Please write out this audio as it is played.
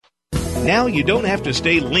Now you don't have to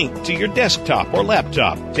stay linked to your desktop or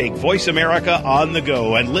laptop. Take Voice America on the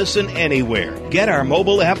go and listen anywhere. Get our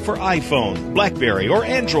mobile app for iPhone, BlackBerry, or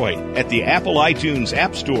Android at the Apple iTunes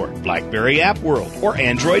App Store, BlackBerry App World, or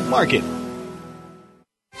Android Market.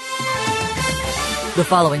 The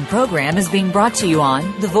following program is being brought to you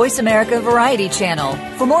on the Voice America Variety Channel.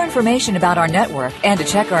 For more information about our network and to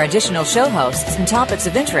check our additional show hosts and topics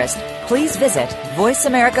of interest, please visit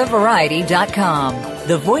voiceamericavariety.com.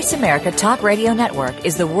 The Voice America Talk Radio Network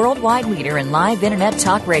is the worldwide leader in live Internet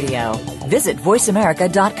talk radio. Visit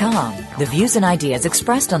voiceamerica.com. The views and ideas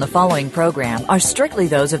expressed on the following program are strictly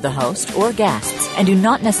those of the host or guests and do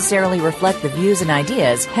not necessarily reflect the views and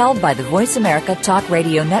ideas held by the Voice America Talk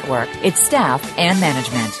Radio Network, its staff, and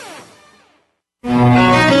management.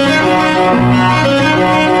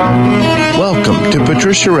 Welcome to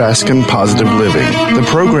Patricia Raskin Positive Living, the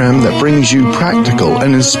program that brings you practical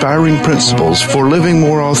and inspiring principles for living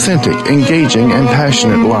more authentic, engaging, and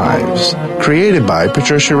passionate lives. Created by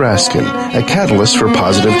Patricia Raskin, a catalyst for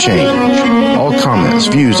positive change. All comments,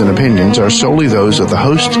 views, and opinions are solely those of the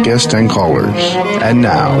host, guest, and callers. And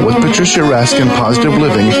now, with Patricia Raskin Positive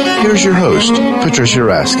Living, here's your host, Patricia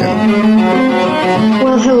Raskin.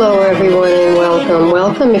 Well, hello, everyone, and welcome.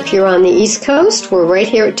 Welcome. If you're on the East Coast, we're right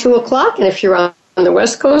here at 2 o'clock, and if you're on the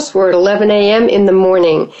West Coast, we're at 11 a.m. in the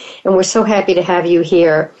morning, and we're so happy to have you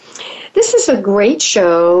here. This is a great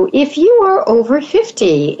show. If you are over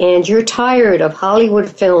 50 and you're tired of Hollywood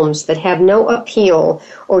films that have no appeal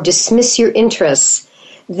or dismiss your interests,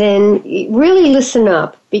 then really listen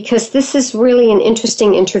up, because this is really an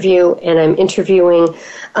interesting interview, and I'm interviewing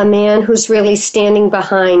a man who's really standing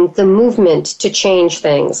behind the movement to change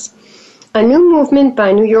things. A new movement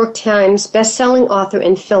by New York Times bestselling author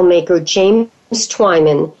and filmmaker James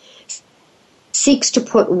Twyman seeks to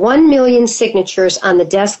put 1 million signatures on the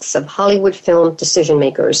desks of Hollywood film decision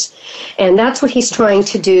makers. And that's what he's trying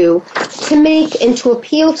to do to make and to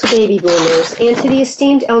appeal to baby boomers and to the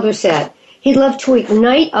esteemed elder set. He'd love to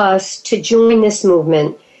ignite us to join this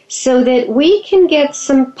movement so that we can get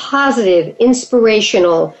some positive,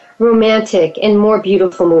 inspirational, romantic, and more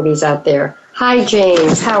beautiful movies out there. Hi,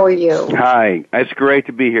 James. How are you? Hi. It's great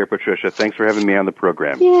to be here, Patricia. Thanks for having me on the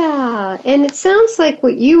program. Yeah, and it sounds like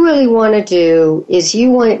what you really want to do is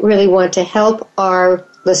really want to help our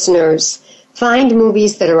listeners find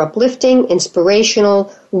movies that are uplifting,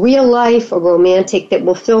 inspirational, real life, or romantic that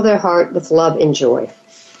will fill their heart with love and joy.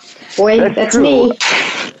 Boy, that's me.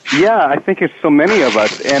 Yeah, I think it's so many of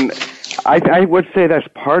us, and I would say that's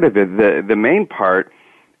part of it. The main part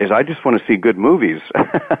is I just want to see good movies.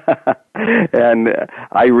 And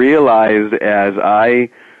I realized as I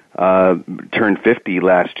turned 50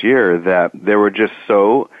 last year that there were just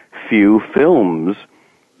so few films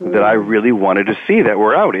that I really wanted to see that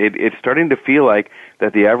were out. It's starting to feel like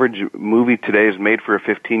that the average movie today is made for a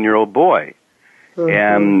 15-year-old boy. Mm-hmm.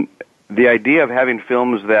 And the idea of having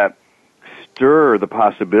films that stir the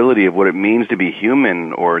possibility of what it means to be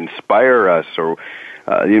human or inspire us, or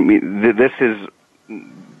this is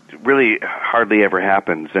really hardly ever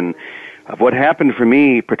happens. And what happened for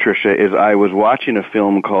me, Patricia, is I was watching a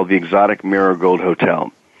film called The Exotic Marigold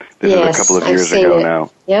Hotel. This is a couple of years ago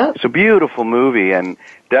now. Yeah. It's a beautiful movie and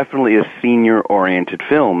definitely a senior-oriented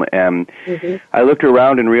film. And I looked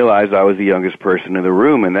around and realized I was the youngest person in the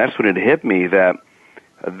room, and that's when it hit me that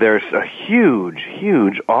there's a huge,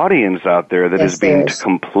 huge audience out there that is being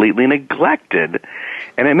completely neglected,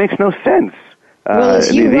 and it makes no sense. Well,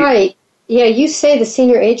 as you're right. Yeah, you say the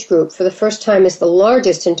senior age group for the first time is the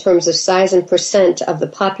largest in terms of size and percent of the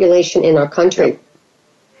population in our country.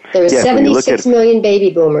 There are 76 million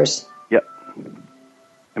baby boomers. Yep.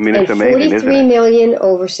 I mean, it's amazing, isn't it? 43 million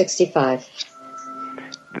over 65.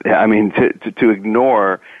 I mean, to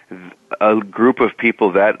ignore a group of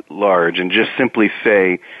people that large and just simply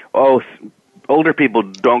say, oh, older people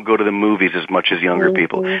don't go to the movies as much as younger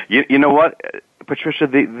people. You know what, Patricia,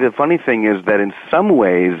 the funny thing is that in some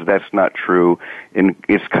ways that's not true.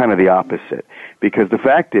 It's kind of the opposite. Because the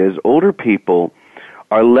fact is, older people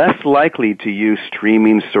are less likely to use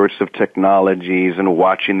streaming sorts of technologies and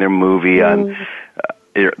watching their movie on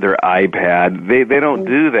their iPad. They don't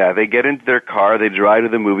do that. They get into their car, they drive to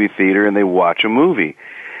the movie theater, and they watch a movie.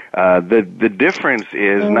 The difference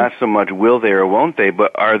is not so much will they or won't they,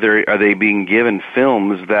 but are they being given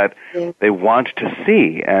films that they want to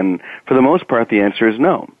see? And for the most part, the answer is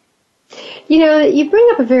no. You know, you bring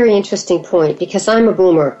up a very interesting point, because I'm a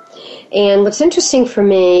boomer. And what's interesting for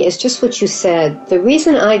me is just what you said. The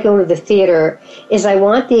reason I go to the theater is I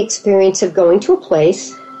want the experience of going to a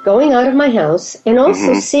place, going out of my house, and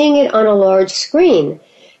also seeing it on a large screen.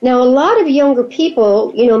 Now, a lot of younger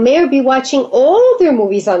people, may be watching all their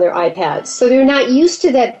movies on their iPads, so they're not used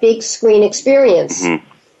to that big screen experience. Mm-hmm.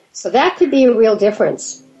 So that could be a real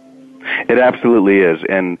difference. It absolutely is,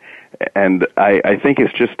 and I think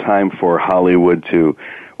it's just time for Hollywood to,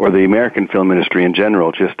 or the American film industry in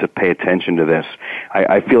general, just to pay attention to this.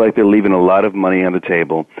 I feel like they're leaving a lot of money on the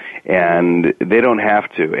table, and they don't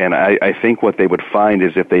have to. And I think what they would find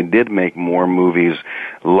is if they did make more movies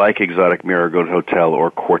like Exotic Marigold Hotel or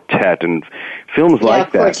Quartet and films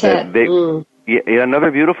like that, yeah,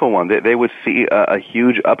 another beautiful one, they would see a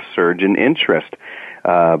huge upsurge in interest.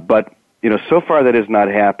 But so far that has not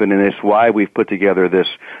happened, and it's why we've put together this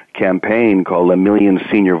campaign called A Million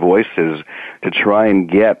Senior Voices to try and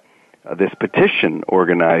get this petition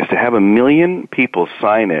organized, to have 1 million people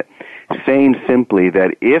sign it, saying simply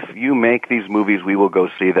that if you make these movies, we will go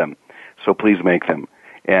see them. So please make them.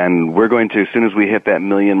 And we're going to, as soon as we hit that 1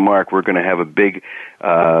 million mark, we're going to have a big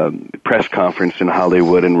press conference in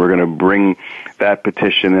Hollywood, and we're going to bring that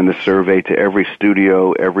petition and the survey to every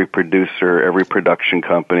studio, every producer, every production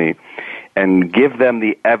company, and give them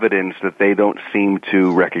the evidence that they don't seem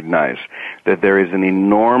to recognize, that there is an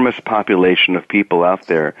enormous population of people out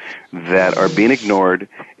there that are being ignored,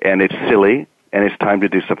 and it's silly, and it's time to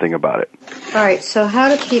do something about it. All right, so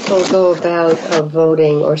how do people go about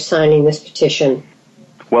voting or signing this petition?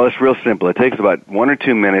 Well, it's real simple. It takes about 1 or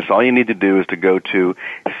 2 minutes. All you need to do is to go to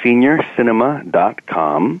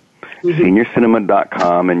seniorcinema.com,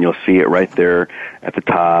 seniorcinema.com, and you'll see it right there at the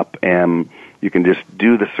top, and you can just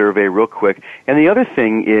do the survey real quick. And the other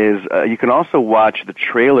thing is you can also watch the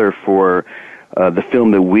trailer for the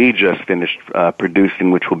film that we just finished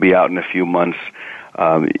producing, which will be out in a few months.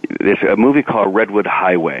 It's a movie called Redwood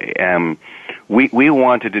Highway, and we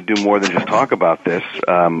wanted to do more than just talk about this.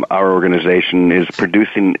 Our organization is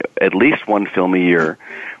producing at least one film a year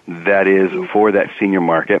that is for that senior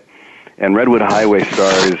market. And Redwood Highway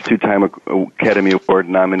stars two-time Academy Award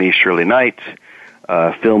nominee Shirley Knight,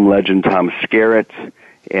 film legend Tom Skerritt,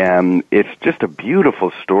 and it's just a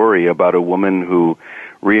beautiful story about a woman who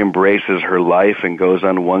re-embraces her life and goes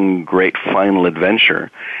on one great final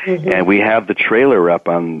adventure. And we have the trailer up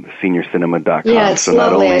on seniorcinema.com. Yeah, it's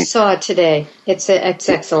lovely. I saw it today. It's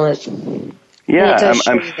excellent. Yeah,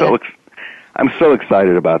 I'm so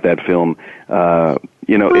excited about that film. Well,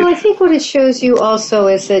 I think what it shows you also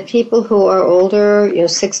is that people who are older,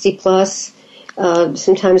 60 plus,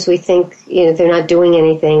 sometimes we think they're not doing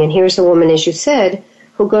anything. And here's a woman, as you said,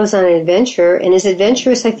 who goes on an adventure and is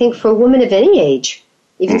adventurous, I think, for a woman of any age.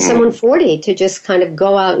 Even someone 40, to just kind of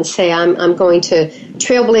go out and say, I'm going to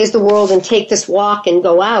trailblaze the world and take this walk and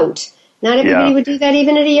go out. Not everybody would do that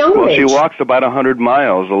even at a younger age. Well, she walks about 100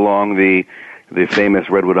 miles along the famous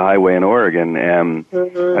Redwood Highway in Oregon. And,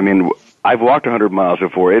 I mean, I've walked 100 miles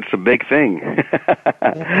before. It's a big thing.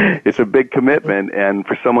 It's a big commitment. And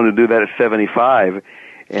for someone to do that at 75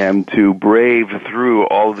 and to brave through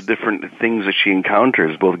all the different things that she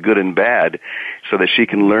encounters, both good and bad, so that she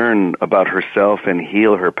can learn about herself and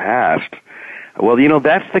heal her past. Well,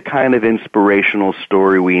 that's the kind of inspirational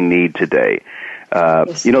story we need today.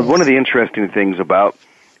 One of the interesting things about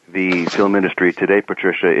the film industry today,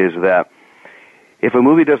 Patricia, is that if a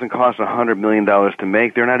movie doesn't cost $100 million to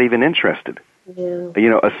make, they're not even interested.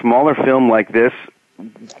 Yeah. A smaller film like this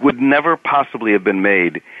would never possibly have been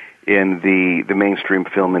made in the mainstream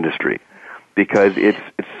film industry because it's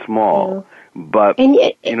small. Yeah. But and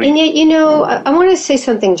yet, I want to say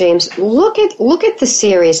something, James. Look at the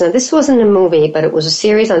series. Now, this wasn't a movie, but it was a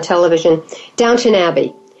series on television, Downton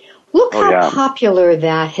Abbey. Look how popular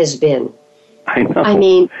that has been. I know. I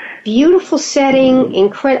mean, beautiful setting,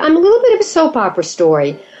 incredible. I'm a little bit of a soap opera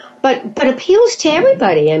story, but appeals to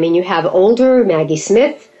everybody. I mean, you have older Maggie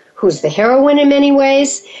Smith, who's the heroine in many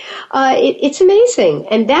ways. It's amazing.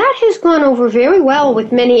 And that has gone over very well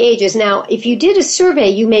with many ages. Now, if you did a survey,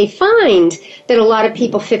 you may find that a lot of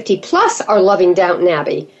people 50 plus are loving Downton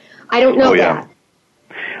Abbey. I don't know that.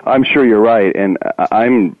 I'm sure you're right. And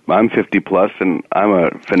I'm 50 plus, and I'm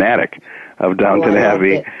a fanatic of Downton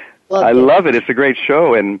Abbey. I love it. It's a great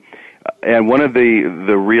show. And one of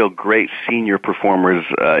the real great senior performers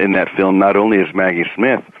in that film not only is Maggie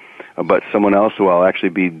Smith, but someone else who I'll actually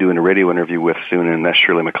be doing a radio interview with soon, and that's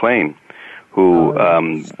Shirley MacLaine, who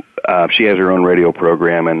she has her own radio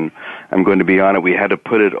program, and I'm going to be on it. We had to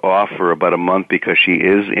put it off for about a month because she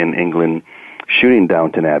is in England shooting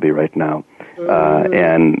Downton Abbey right now.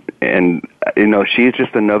 And she's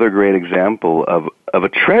just another great example of a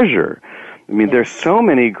treasure. I mean, there's so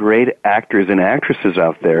many great actors and actresses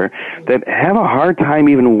out there that have a hard time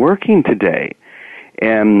even working today.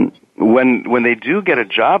 And when they do get a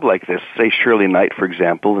job like this, say Shirley Knight, for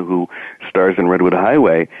example, who stars in Redwood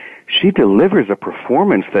Highway, she delivers a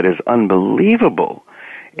performance that is unbelievable.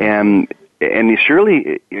 And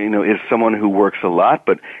Shirley, is someone who works a lot,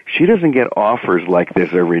 but she doesn't get offers like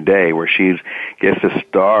this every day where she gets a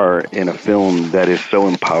star in a film that is so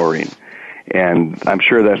empowering. And I'm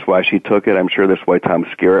sure that's why she took it. I'm sure that's why Tom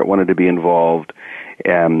Skerritt wanted to be involved.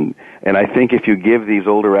 And I think if you give these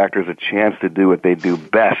older actors a chance to do what they do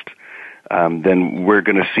best, then we're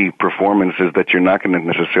going to see performances that you're not going to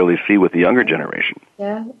necessarily see with the younger generation.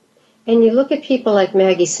 Yeah. And you look at people like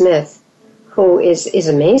Maggie Smith, who is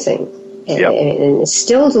amazing and is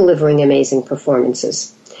still delivering amazing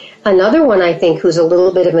performances. Another one, I think, who's a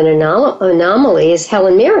little bit of an anomaly is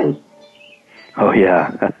Helen Mirren. Oh,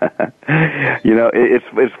 yeah.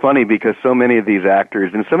 It's funny because so many of these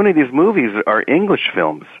actors and so many of these movies are English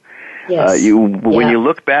films. Yes. When you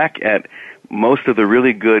look back at most of the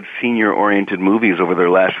really good senior-oriented movies over the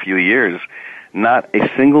last few years, not a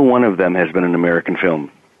single one of them has been an American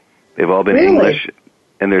film. They've all been English,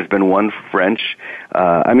 and there's been one French.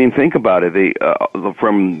 Think about it.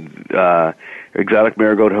 From Exotic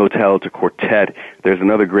Marigold Hotel to Quartet, there's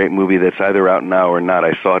another great movie that's either out now or not.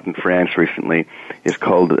 I saw it in France recently. It's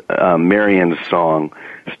called Marian's Song.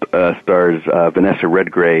 Stars Vanessa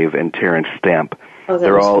Redgrave and Terence Stamp.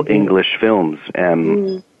 They're all English films,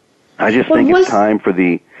 and I just think it's time for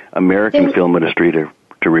the American film industry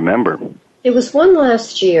to remember. There was one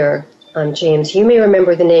last year, James. You may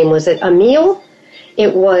remember the name. Was it Emile?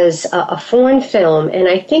 It was a foreign film, and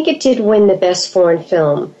I think it did win the best foreign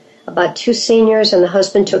film. About two seniors, and the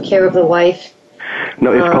husband took care of the wife.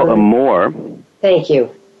 No, it's called Amour. Thank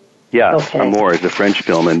you. Yeah, okay. Amour is a French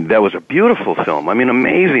film, and that was a beautiful film.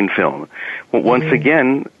 Amazing film. Well, once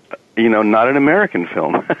again, not an American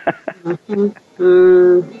film.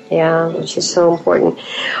 Yeah, which is so important.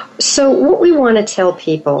 So what we want to tell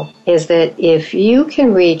people is that if you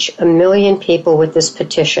can reach 1 million people with this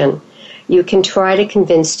petition, you can try to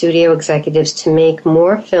convince studio executives to make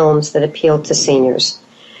more films that appeal to seniors.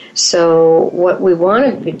 So what we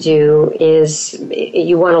want to do is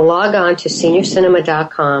you want to log on to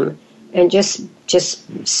seniorcinema.com and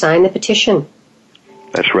just sign the petition.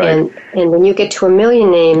 That's right. And when you get to 1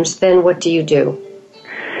 million names, then what do you do?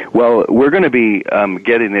 Well, we're going to be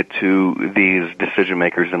getting it to these decision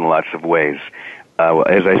makers in lots of ways.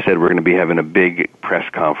 As I said, we're going to be having a big press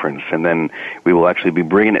conference, and then we will actually be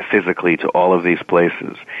bringing it physically to all of these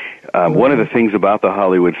places. One of the things about the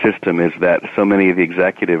Hollywood system is that so many of the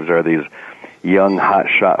executives are these young,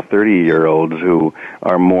 hotshot 30-year-olds who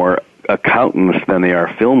are more accountants than they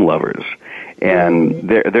are film lovers. And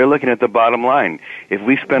they're looking at the bottom line. If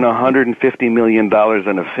we spend $150 million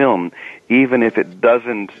on a film, even if it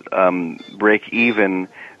doesn't break even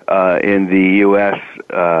in the U.S.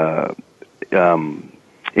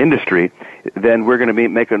 Industry, then we're going to be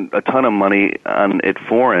making a ton of money on it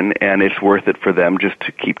foreign, and it's worth it for them just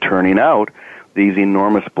to keep turning out these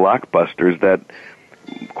enormous blockbusters that,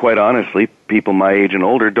 quite honestly, people my age and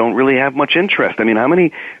older don't really have much interest. How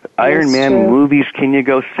many Iron Man movies can you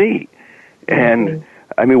go see? And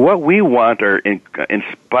what we want are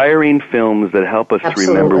inspiring films that help us to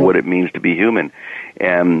remember what it means to be human,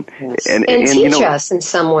 and teach us in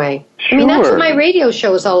some way. Sure. That's what my radio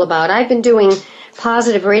show is all about. I've been doing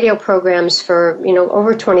positive radio programs for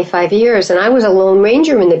over 25 years, and I was a Lone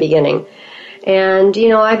Ranger in the beginning. And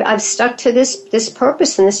I've stuck to this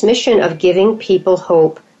purpose and this mission of giving people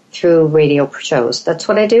hope through radio shows. That's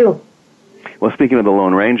what I do. Well, speaking of the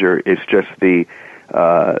Lone Ranger, it's just the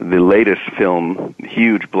latest film,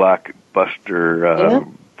 huge blockbuster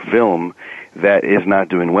film that is not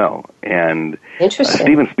doing well. And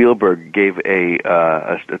Steven Spielberg gave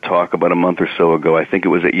a talk about a month or so ago. I think it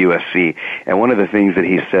was at USC. And one of the things that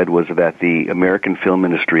he said was that the American film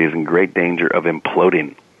industry is in great danger of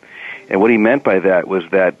imploding. And what he meant by that was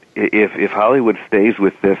that if Hollywood stays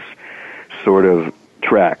with this sort of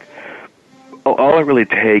track, all it really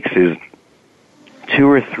takes is 2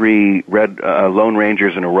 or 3 Lone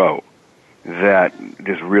Rangers in a row that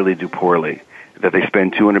just really do poorly, that they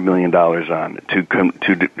spend $200 million on to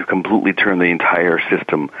completely turn the entire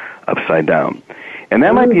system upside down. And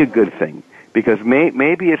that might be a good thing, because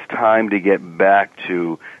maybe it's time to get back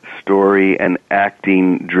to story and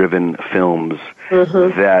acting-driven films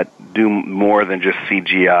that do more than just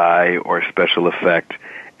CGI or special effect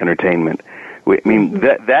entertainment.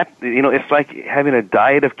 It's like having a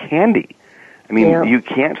diet of candy. You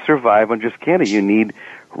can't survive on just candy. You need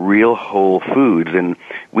real whole foods, and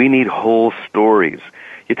we need whole stories.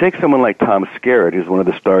 You take someone like Tom Skerritt, who's one of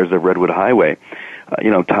the stars of Redwood Highway.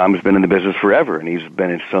 Tom's been in the business forever, and he's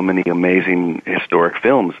been in so many amazing historic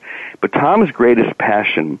films. But Tom's greatest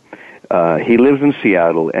passion, he lives in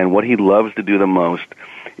Seattle, and what he loves to do the most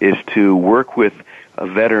is to work with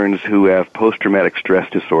veterans who have post-traumatic stress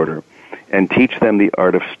disorder and teach them the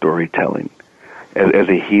art of storytelling as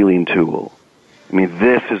a healing tool. I mean,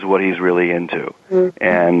 this is what he's really into.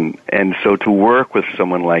 Mm-hmm. And so to work with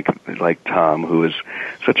someone like Tom, who is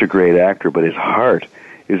such a great actor, but his heart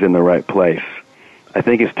is in the right place, I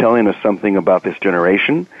think it's telling us something about this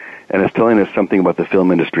generation, and it's telling us something about the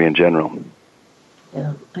film industry in general.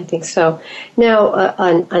 Yeah, I think so. Now,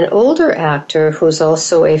 an older actor who's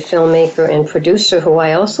also a filmmaker and producer, who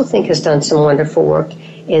I also think has done some wonderful work,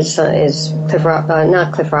 is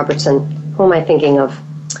not Cliff Robertson. Who am I thinking of?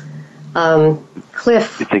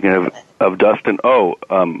 Cliff. You're thinking of Dustin?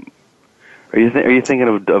 Are you thinking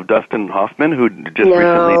of Dustin Hoffman, who just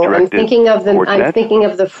recently directed? No, I'm thinking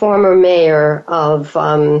of the former mayor of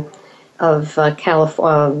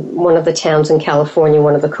California, one of the towns in California,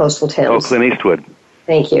 one of the coastal towns. Oh, Clint Eastwood.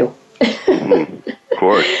 Thank you. Of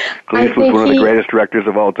course, Clint Eastwood's one of the greatest directors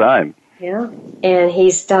of all time. Yeah, and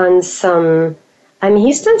he's done some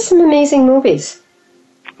amazing movies.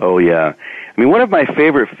 Oh yeah, I mean, one of my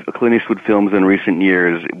favorite Clint Eastwood films in recent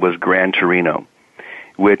years was Gran Torino,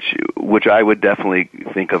 which I would definitely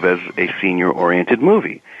think of as a senior-oriented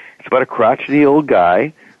movie. It's about a crotchety old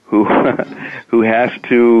guy who who has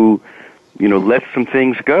to, let some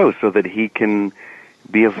things go so that he can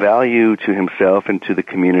be of value to himself and to the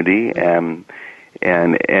community, and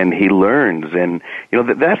he learns. And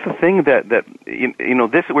that's the thing that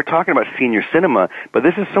this, we're talking about senior cinema, but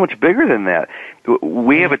this is so much bigger than that.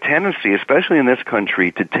 We have a tendency, especially in this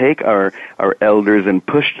country, to take our elders and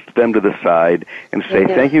push them to the side and say,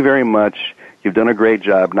 "Thank you very much, you've done a great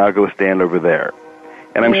job, now go stand over there."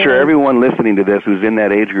 And I'm sure everyone listening to this who's in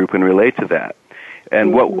that age group can relate to that.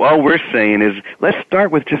 And what all we're saying is, let's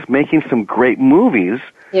start with just making some great movies.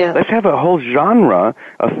 Yeah. Let's have a whole genre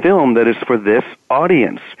of film that is for this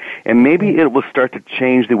audience. And maybe it will start to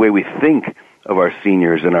change the way we think of our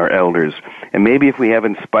seniors and our elders. And maybe if we have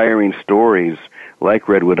inspiring stories like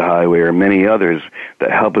Redwood Highway or many others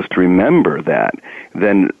that help us to remember that,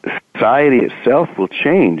 then society itself will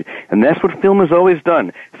change. And that's what film has always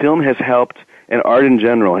done. Film has helped, and art in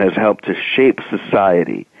general has helped to shape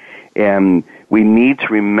society. And we need to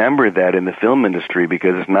remember that in the film industry,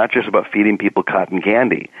 because it's not just about feeding people cotton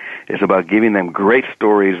candy. It's about giving them great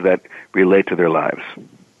stories that relate to their lives.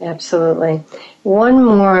 Absolutely. One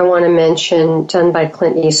more I want to mention, done by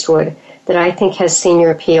Clint Eastwood, that I think has senior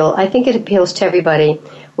appeal. I think it appeals to everybody,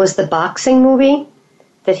 was the boxing movie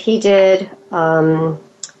that he did. And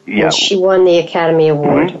she won the Academy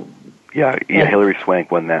Award. Mm-hmm. Yeah, Hilary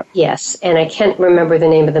Swank won that. Yes, and I can't remember the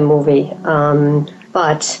name of the movie,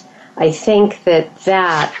 but I think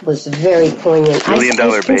that was very poignant. $1 Million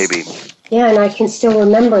Baby. Yeah, and I can still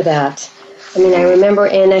remember that. I mean, I remember,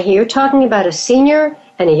 and you're talking about a senior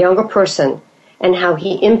and a younger person and how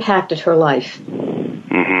he impacted her life.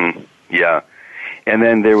 Mm-hmm. Yeah. And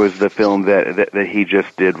then there was the film that he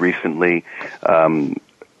just did recently,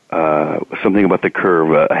 something about the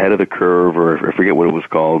curve, Ahead of the Curve, or I forget what it was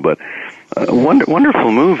called, but a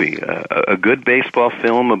wonderful movie, a good baseball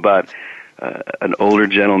film about an older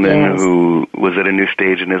gentleman who was at a new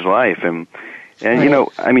stage in his life, and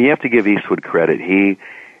you have to give Eastwood credit. He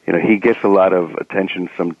gets a lot of attention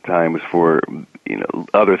sometimes for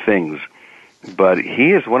other things, but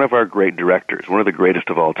he is one of our great directors, one of the greatest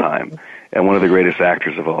of all time, and one of the greatest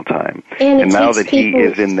actors of all time. And now that he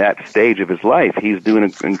is in that stage of his life, he's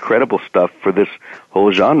doing incredible stuff for this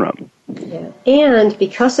whole genre. Yeah. And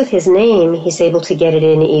because of his name, he's able to get it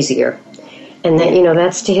in easier. And that,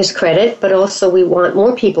 that's to his credit, but also we want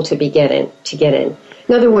more people to get in.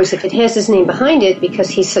 In other words, if it has his name behind it, because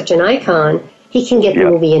he's such an icon, he can get the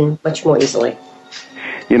movie in much more easily.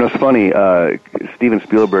 It's funny, Steven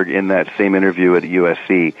Spielberg, in that same interview at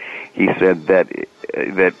USC, he said that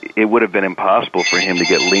it would have been impossible for him to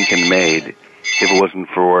get Lincoln made if it wasn't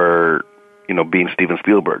for, being Steven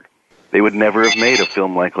Spielberg. They would never have made a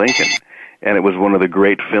film like Lincoln. And it was one of the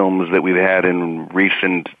great films that we've had in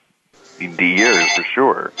recent years, for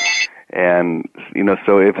sure. And,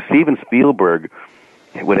 so if Steven Spielberg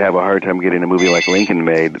would have a hard time getting a movie like Lincoln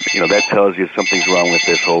made, that tells you something's wrong with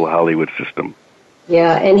this whole Hollywood system.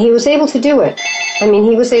 Yeah, and he was able to do it. I mean,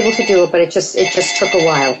 he was able to do it, but it just took a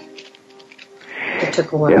while. It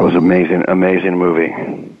took a while. Yeah, it was amazing movie.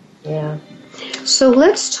 Yeah. So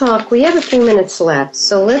let's talk. We have a few minutes left.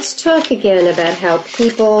 So let's talk again about how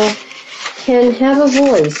people can have a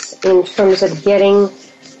voice in terms of getting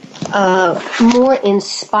more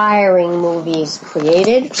inspiring movies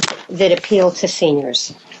created that appeal to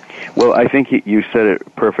seniors? Well, I think you said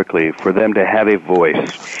it perfectly. For them to have a voice,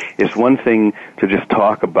 it's one thing to just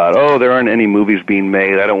talk about, oh, there aren't any movies being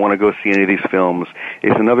made, I don't want to go see any of these films.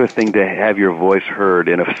 It's another thing to have your voice heard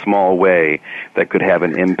in a small way that could have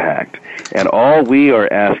an impact. And all we are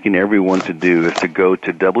asking everyone to do is to go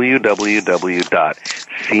to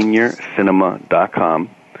www.seniorcinema.com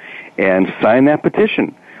and sign that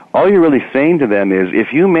petition. All you're really saying to them is,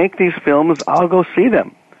 if you make these films, I'll go see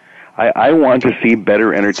them. I want to see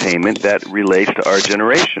better entertainment that relates to our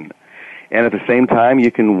generation. And at the same time, you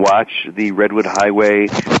can watch the Redwood Highway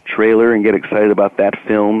trailer and get excited about that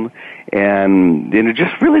film, and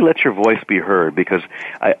just really let your voice be heard. Because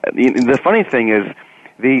the funny thing is,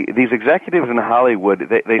 these executives in Hollywood,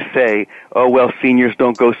 they say, oh, well, seniors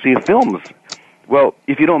don't go see films. Well,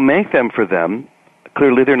 if you don't make them for them,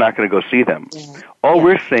 clearly they're not going to go see them. All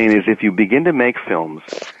we're saying is, if you begin to make films,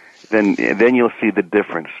 then you'll see the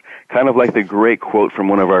difference. Kind of like the great quote from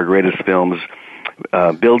one of our greatest films,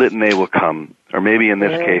 build it and they will come. Or maybe in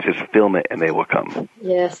this case, it's film it and they will come.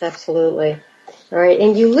 Yes, absolutely. All right,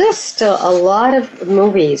 and you list a lot of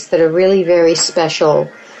movies that are really very special,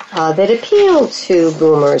 that appeal to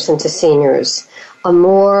boomers and to seniors.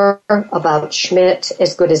 More about Schmidt,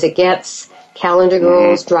 As Good as It Gets, Calendar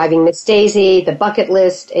Girls, Driving Miss Daisy, The Bucket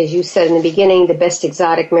List, as you said in the beginning, The Best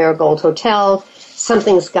Exotic Marigold Hotel,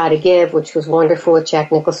 Something's Gotta Give, which was wonderful with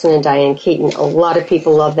Jack Nicholson and Diane Keaton. A lot of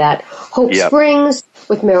people love that. Hope Springs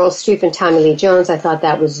with Meryl Streep and Tommy Lee Jones. I thought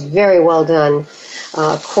that was very well done.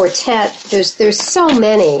 Quartet. There's so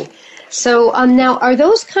many. So now, are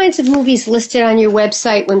those kinds of movies listed on your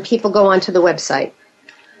website when people go onto the website?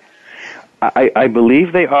 I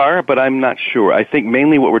believe they are, but I'm not sure. I think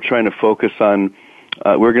mainly what we're trying to focus on,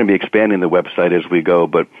 we're going to be expanding the website as we go,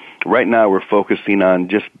 but right now we're focusing on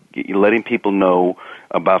just letting people know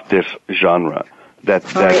about this genre, that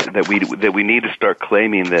we need to start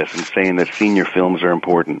claiming this and saying that senior films are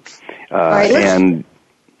important.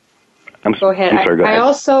 Go ahead. I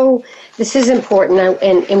also, this is important,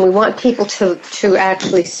 and we want people to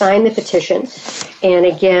actually sign the petition. And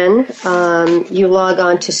again, you log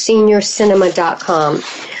on to seniorcinema.com.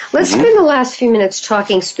 Let's spend the last few minutes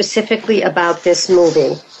talking specifically about this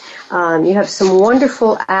movie. You have some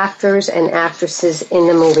wonderful actors and actresses in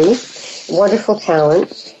the movie, wonderful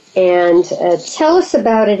talent. And tell us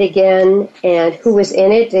about it again and who was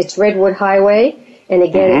in it. It's Redwood Highway. And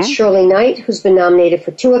again, it's Shirley Knight, who's been nominated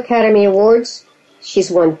for 2 Academy Awards. She's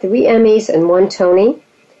won 3 Emmys and 1 Tony.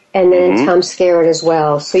 And then Tom Skerritt as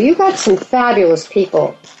well. So you got some fabulous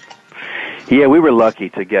people. Yeah, we were lucky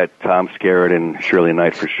to get Tom Skerritt and Shirley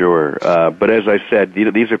Knight for sure. But as I said,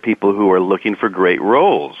 these are people who are looking for great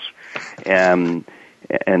roles. And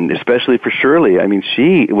especially for Shirley, I mean,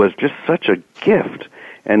 she was just such a gift.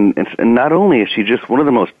 And not only is she just one of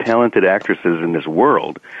the most talented actresses in this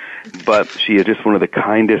world, but she is just one of the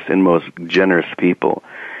kindest and most generous people.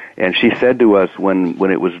 And she said to us when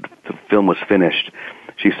the film was finished,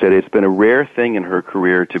 she said it's been a rare thing in her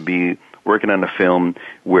career to be working on a film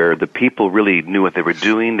where the people really knew what they were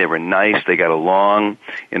doing, they were nice, they got along,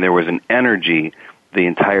 and there was an energy the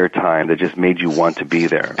entire time that just made you want to be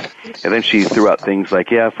there. And then she threw out things like,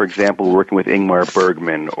 for example, working with Ingmar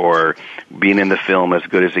Bergman or being in the film As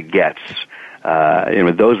Good as It Gets.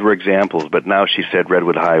 Those were examples, but now she said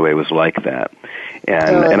Redwood Highway was like that.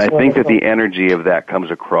 And I think that the energy of that comes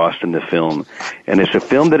across in the film. And it's a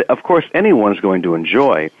film that, of course, anyone's going to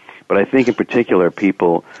enjoy, but I think in particular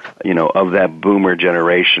people, of that boomer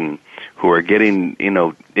generation who are getting,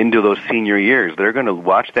 into those senior years, they're going to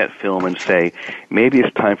watch that film and say, maybe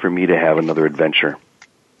it's time for me to have another adventure.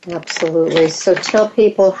 Absolutely. So tell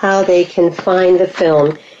people how they can find the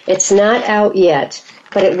film. It's not out yet,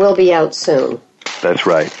 but it will be out soon. That's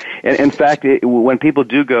right. And in fact, when people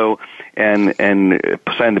do go and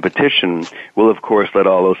sign the petition, we'll, of course, let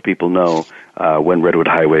all those people know when Redwood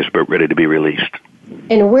Highway is ready to be released.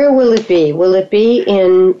 And where will it be? Will it be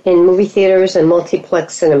in movie theaters and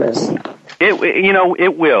multiplex cinemas?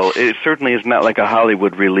 It will. It certainly is not like a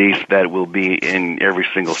Hollywood release that will be in every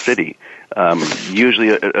single city. Usually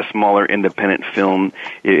a smaller independent film,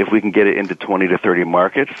 if we can get it into 20 to 30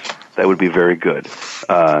 markets, that would be very good.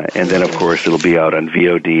 And then, of course, it'll be out on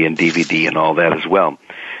VOD and DVD and all that as well.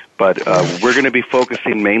 But we're going to be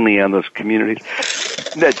focusing mainly on those communities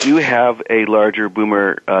that do have a larger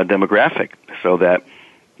boomer demographic so that,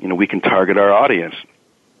 we can target our audience.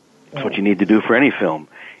 That's what you need to do for any film.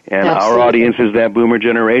 And our audience is that boomer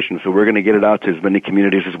generation, so we're going to get it out to as many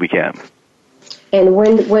communities as we can. And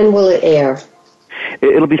when will it air?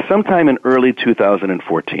 It'll be sometime in early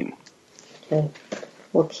 2014. Okay.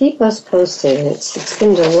 Well, keep us posted. It's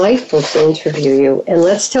been delightful to interview you. And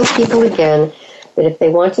let's tell people again that if they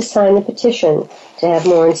want to sign the petition to have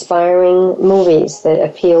more inspiring movies that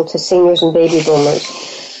appeal to seniors and baby boomers,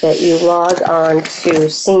 that you log on to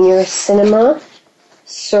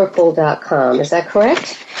seniorcinemacircle.com. Is that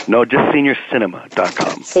correct? No, just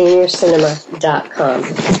seniorcinema.com. Seniorcinema.com.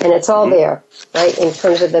 And it's all there, right, in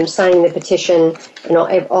terms of them signing the petition, and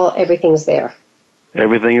everything's there.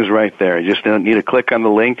 Everything is right there. You just need to click on the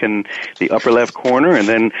link in the upper left corner, and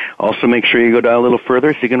then also make sure you go down a little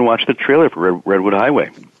further so you can watch the trailer for Redwood Highway.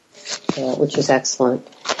 Which is excellent.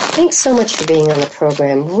 Thanks so much for being on the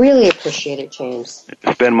program. Really appreciate it, James.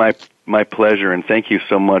 It's been my pleasure, and thank you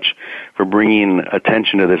so much for bringing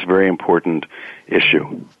attention to this very important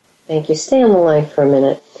issue. Thank you. Stay on the line for a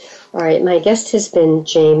minute. All right, my guest has been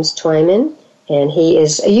James Twyman, and he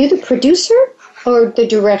is, are you the producer or the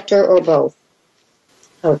director or both?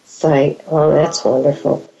 Outside. Oh, that's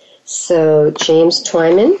wonderful. So James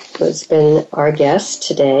Twyman has been our guest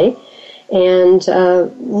today, and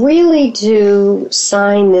really do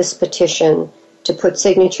sign this petition to put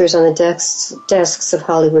signatures on the desks of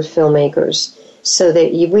Hollywood filmmakers so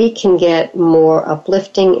that we can get more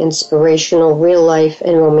uplifting, inspirational, real-life,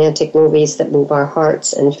 and romantic movies that move our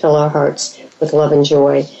hearts and fill our hearts with love and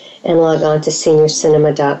joy. And log on to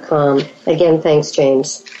seniorcinema.com. Again, thanks,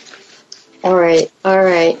 James. All right,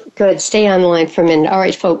 good. Stay on the line for a minute. All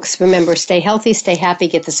right, folks, remember, stay healthy, stay happy,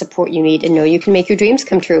 get the support you need, and know you can make your dreams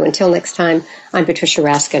come true. Until next time, I'm Patricia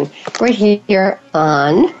Raskin, right here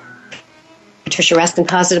on Patricia Raskin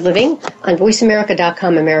Positive Living on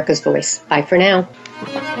VoiceAmerica.com, America's Voice. Bye for now.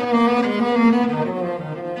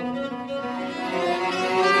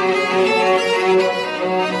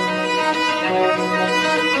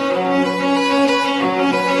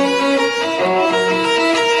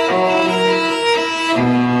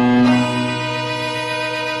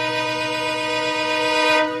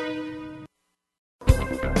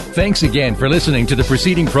 Thanks again for listening to the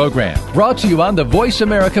preceding program, brought to you on the Voice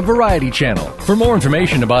America Variety Channel. For more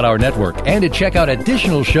information about our network and to check out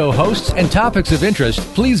additional show hosts and topics of interest,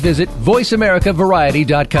 please visit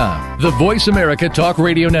VoiceAmericaVariety.com. The Voice America Talk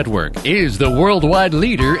Radio Network is the worldwide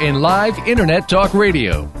leader in live Internet talk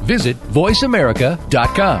radio. Visit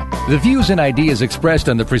VoiceAmerica.com. The views and ideas expressed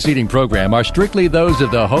on the preceding program are strictly those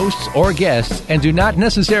of the hosts or guests and do not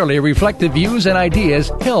necessarily reflect the views and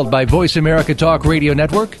ideas held by Voice America Talk Radio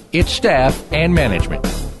Network, its staff, and management.